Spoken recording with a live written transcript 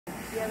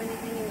you have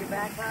anything in your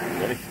back pocket?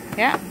 Ready?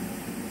 Yeah.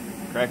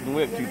 Cracking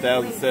Whip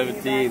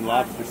 2017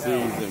 lobster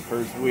season,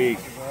 first week,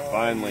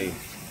 finally.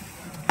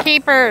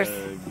 Keepers.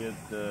 Do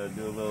a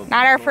little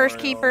Not our tutorial. first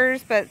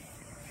keepers, but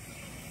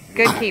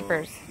good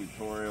keepers.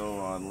 Tutorial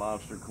on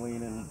lobster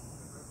cleaning.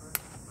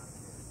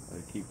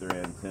 They keep their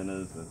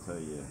antennas. That's how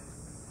you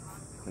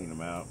clean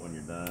them out when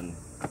you're done.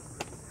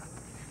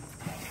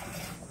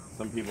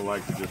 Some people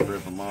like to just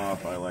rip them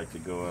off. I like to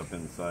go up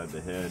inside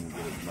the head and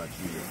get as much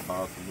meat as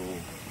possible.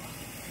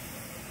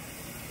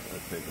 I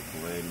take a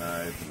fillet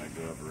knife and I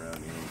go up around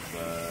the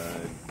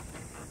inside.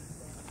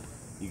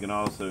 You can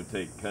also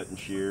take cutting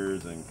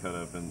shears and cut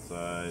up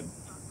inside.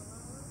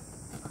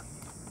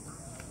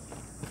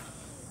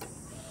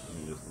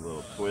 And just a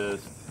little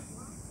twist.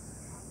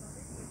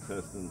 The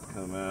intestines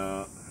come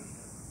out.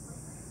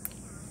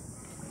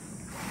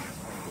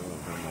 Go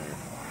up in there.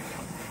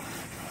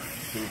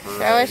 Pooper Show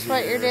right us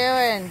what here. you're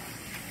doing.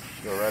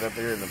 Go right up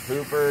here in the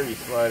pooper. You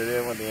slide it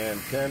in with the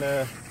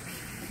antenna.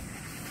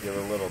 Give it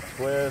a little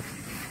twist.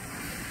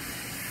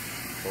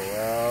 Pull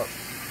out.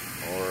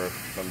 Or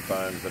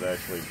sometimes it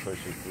actually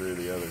pushes through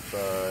the other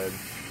side.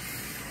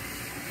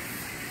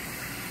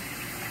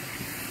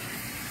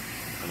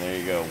 And there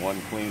you go, one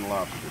clean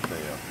lobster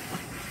tail.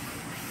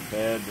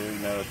 Head, do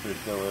notice there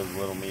still is a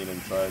little meat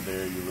inside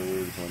there you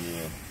lose when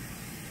you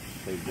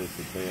take just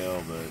the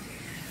tail, but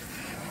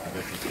I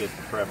guess it's just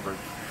a preference.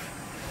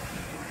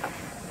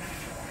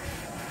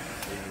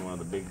 This is one of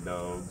the big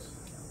dogs.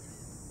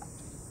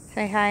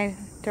 Say hi,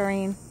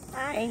 Doreen.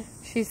 Hi.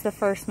 She's the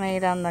first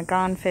mate on the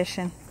gone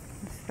fishing.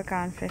 This is the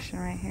gone fishing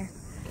right here.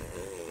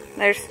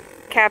 There's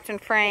Captain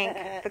Frank,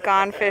 the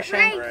gone fishing.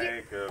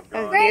 Frank, That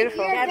was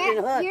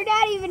beautiful. You're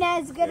not even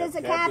as good as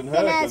a captain Hook,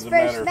 as as a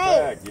matter first of mate.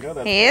 fact. You know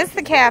that's He is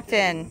the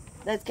captain.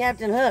 That's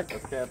Captain Hook.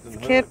 That's Captain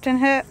Hook. Captain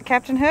Hook.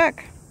 Captain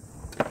Hook.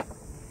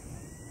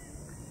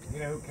 You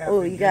know who Captain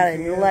Oh, you got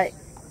Juicy it. is? Like,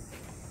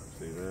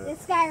 See that?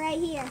 this guy right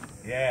here.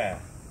 Yeah.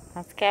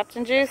 That's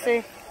Captain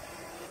Juicy.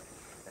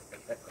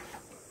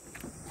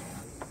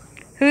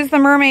 Who's the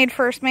mermaid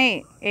first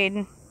mate,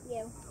 Aiden?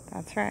 You.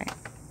 That's right.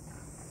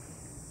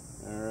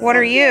 All right. What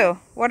are you?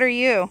 What are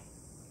you?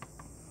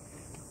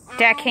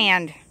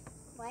 Deckhand.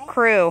 What?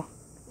 Crew.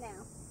 No.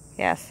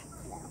 Yes.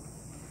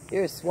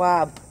 You're a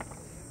swab.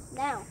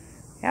 No.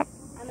 Yep.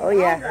 I'm a Oh,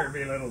 yeah.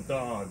 Scurvy little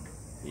dog.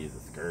 He's a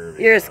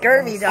scurvy. You're a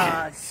scurvy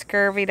dog.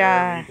 Scurvy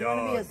dog. You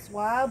want to be a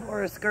swab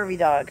or a scurvy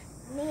dog?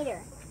 Neither.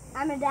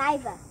 I'm a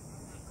diver.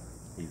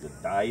 He's a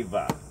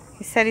diver.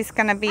 He said he's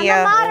going to be I'm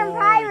a a modern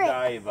pirate.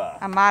 Diver.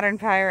 modern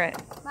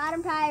pirate.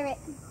 Modern pirate.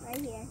 Right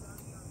here.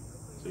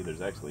 See,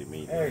 there's actually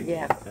meat Hey. in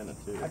Yeah. the antenna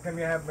too. How come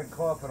you haven't been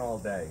coughing all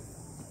day?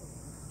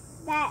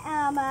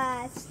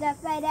 That stuff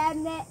my dad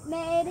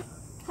made.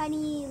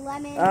 Honey,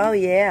 lemon. Oh,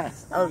 yeah.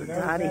 Oh, You notice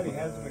that he Dottie.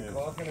 hasn't been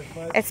coughing as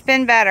much? It's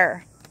been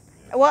better.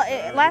 Well,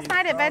 last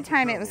night at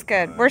bedtime it was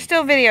good. We're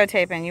still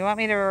videotaping. You want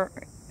me to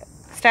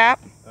stop?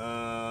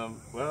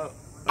 Well,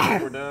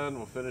 after we're done,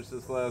 we'll finish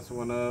this last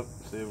one up.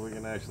 See if we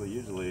can actually,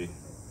 usually,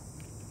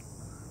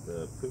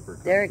 the pooper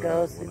comes There it out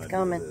goes. when It's I do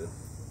coming. this.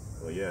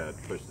 Well, yeah, it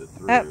pushed it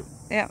through. Oh,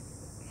 yeah.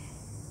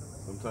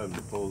 Sometimes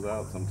it pulls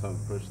out,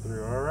 sometimes pushed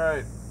through. All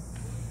right.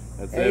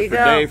 That's There it you for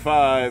go. day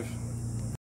 5.